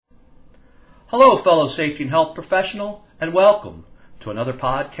Hello, fellow safety and health professional, and welcome to another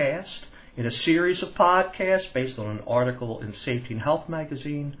podcast in a series of podcasts based on an article in Safety and Health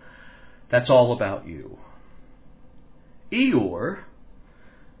magazine that's all about you. Eeyore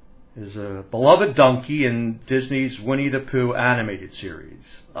is a beloved donkey in Disney's Winnie the Pooh animated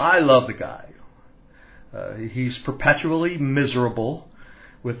series. I love the guy. He's perpetually miserable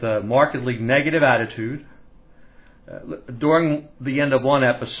with a markedly negative attitude. During the end of one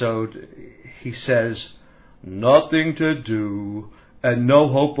episode, he says, "Nothing to do and no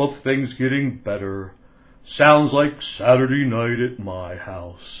hope of things getting better. Sounds like Saturday night at my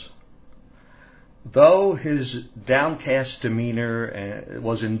house." Though his downcast demeanor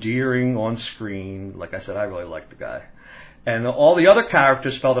was endearing on screen, like I said, I really liked the guy, and all the other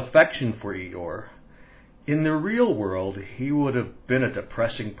characters felt affection for Eeyore, in the real world, he would have been a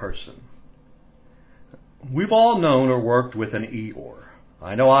depressing person. We've all known or worked with an Eeyore.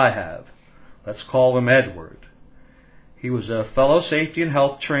 I know I have. Let's call him Edward. He was a fellow safety and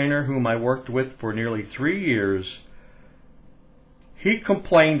health trainer whom I worked with for nearly 3 years. He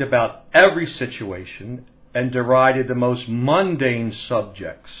complained about every situation and derided the most mundane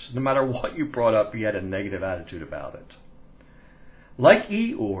subjects. No matter what you brought up, he had a negative attitude about it. Like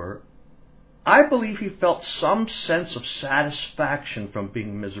Eeyore, I believe he felt some sense of satisfaction from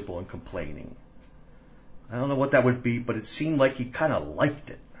being miserable and complaining. I don't know what that would be, but it seemed like he kind of liked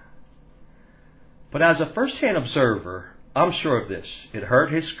it. But as a first-hand observer, I'm sure of this. It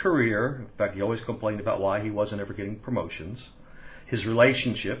hurt his career. In fact, he always complained about why he wasn't ever getting promotions, his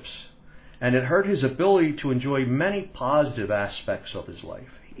relationships, and it hurt his ability to enjoy many positive aspects of his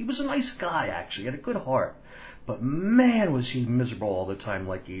life. He was a nice guy, actually. He had a good heart. But man, was he miserable all the time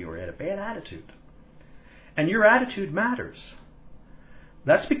like Eeyore. He had a bad attitude. And your attitude matters.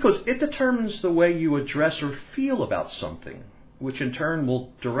 That's because it determines the way you address or feel about something, which in turn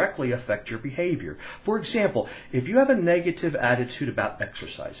will directly affect your behavior. For example, if you have a negative attitude about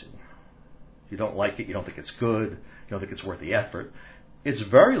exercising, you don't like it, you don't think it's good, you don't think it's worth the effort, it's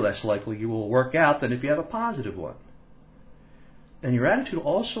very less likely you will work out than if you have a positive one. And your attitude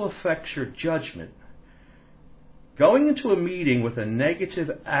also affects your judgment. Going into a meeting with a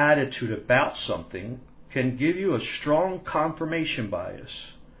negative attitude about something can give you a strong confirmation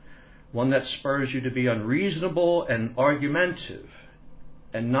bias, one that spurs you to be unreasonable and argumentative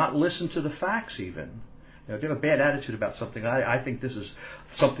and not listen to the facts even. If you have a bad attitude about something, I think this is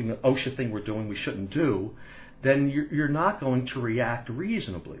something, an OSHA thing we're doing we shouldn't do, then you're not going to react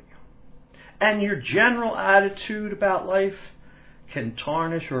reasonably. And your general attitude about life can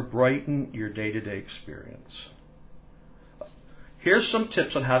tarnish or brighten your day-to-day experience. Here's some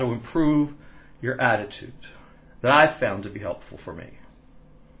tips on how to improve your attitude that I've found to be helpful for me.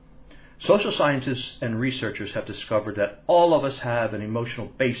 Social scientists and researchers have discovered that all of us have an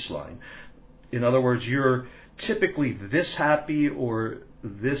emotional baseline. In other words, you're typically this happy or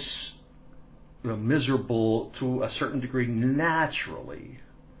this miserable to a certain degree naturally.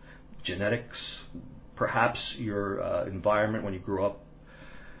 Genetics, perhaps your environment when you grew up.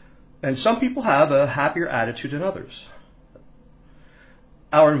 And some people have a happier attitude than others.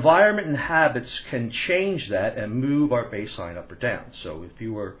 Our environment and habits can change that and move our baseline up or down. So if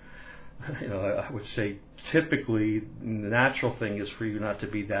you were, I would say typically the natural thing is for you not to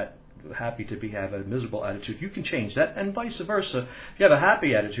be that happy to have a miserable attitude. You can change that, and vice versa. If you have a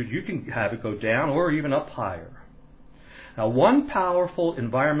happy attitude, you can have it go down or even up higher. Now, one powerful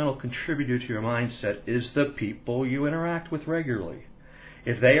environmental contributor to your mindset is the people you interact with regularly.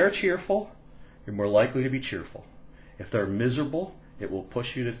 If they are cheerful, you're more likely to be cheerful. If they're miserable, it will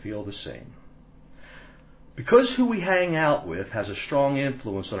push you to feel the same. Because who we hang out with has a strong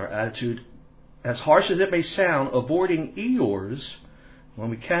influence on our attitude, as harsh as it may sound, avoiding Eeyores when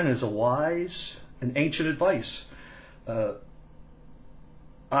we can is a wise and ancient advice.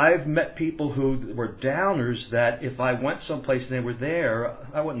 I've met people who were downers that if I went someplace and they were there,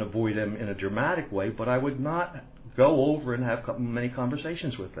 I wouldn't avoid them in a dramatic way, but I would not go over and have many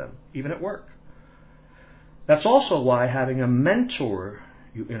conversations with them, even at work. That's also why having a mentor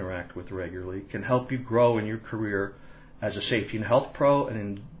you interact with regularly can help you grow in your career as a safety and health pro and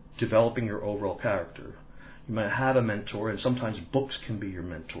in developing your overall character. You might have a mentor, and sometimes books can be your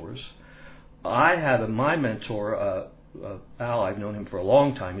mentors. I have my mentor, Al. I've known him for a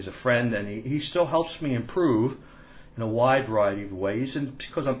long time. He's a friend, and he still helps me improve in a wide variety of ways, and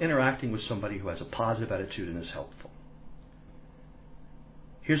because I'm interacting with somebody who has a positive attitude and is helpful.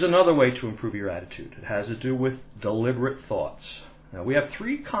 Here's another way to improve your attitude. It has to do with deliberate thoughts. Now, we have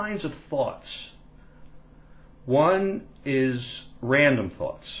 3 kinds of thoughts. One is random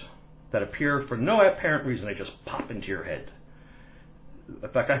thoughts that appear for no apparent reason. They just pop into your head. In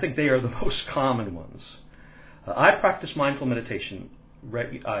fact, I think they are the most common ones. I practice mindful meditation.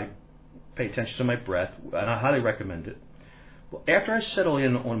 I pay attention to my breath, and I highly recommend it. Well, after I settle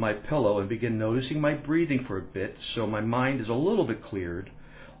in on my pillow and begin noticing my breathing for a bit, so my mind is a little bit cleared,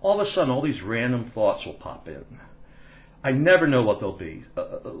 all of a sudden all these random thoughts will pop in. I never know what they'll be.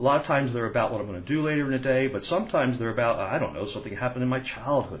 A lot of times they're about what I'm going to do later in the day, but sometimes they're about, I don't know, something happened in my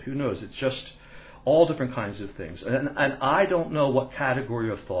childhood. Who knows? It's just all different kinds of things. And I don't know what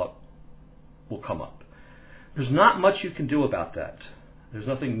category of thought will come up. There's not much you can do about that. There's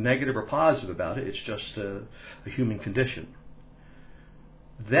nothing negative or positive about it. It's just a human condition.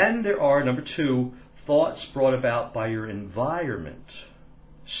 Then there are, number two, thoughts brought about by your environment.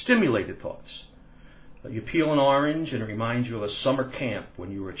 Stimulated thoughts. You peel an orange and it reminds you of a summer camp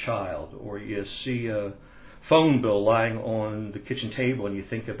when you were a child, or you see a phone bill lying on the kitchen table and you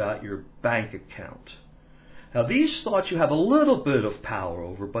think about your bank account. Now these thoughts you have a little bit of power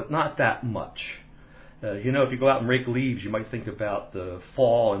over, but not that much. If you go out and rake leaves, you might think about the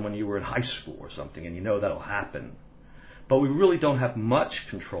fall and when you were in high school or something, and you know that'll happen. But we really don't have much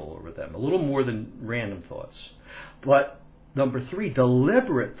control over them, a little more than random thoughts. But number three,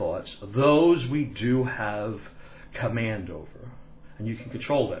 deliberate thoughts, those we do have command over, and you can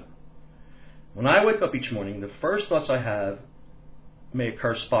control them. When I wake up each morning, the first thoughts I have may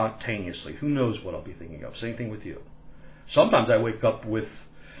occur spontaneously. Who knows what I'll be thinking of? Same thing with you. Sometimes I wake up with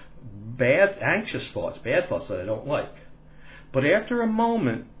bad, anxious thoughts, bad thoughts that I don't like. But after a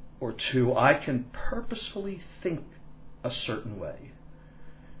moment or two, I can purposefully think a certain way.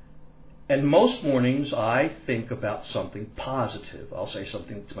 And most mornings I think about something positive. I'll say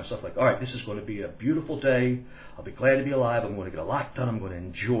something to myself like, all right, this is going to be a beautiful day. I'll be glad to be alive. I'm going to get a lot done. I'm going to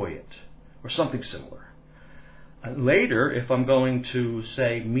enjoy it. Or something similar. And later, if I'm going to,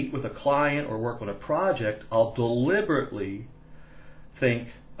 say, meet with a client or work on a project, I'll deliberately think,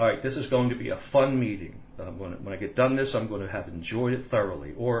 all right, this is going to be a fun meeting. When I get done this, I'm going to have enjoyed it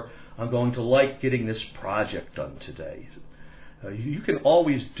thoroughly. Or I'm going to like getting this project done today. You can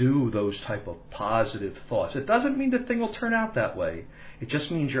always do those type of positive thoughts. It doesn't mean the thing will turn out that way. It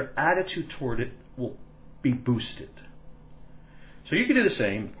just means your attitude toward it will be boosted. So you can do the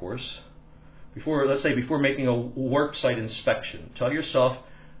same, of course. Let's say before making a work site inspection, tell yourself,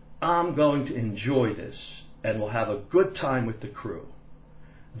 I'm going to enjoy this and we'll have a good time with the crew.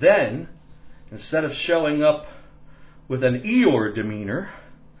 Then, instead of showing up with an Eeyore demeanor,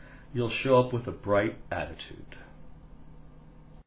 you'll show up with a bright attitude.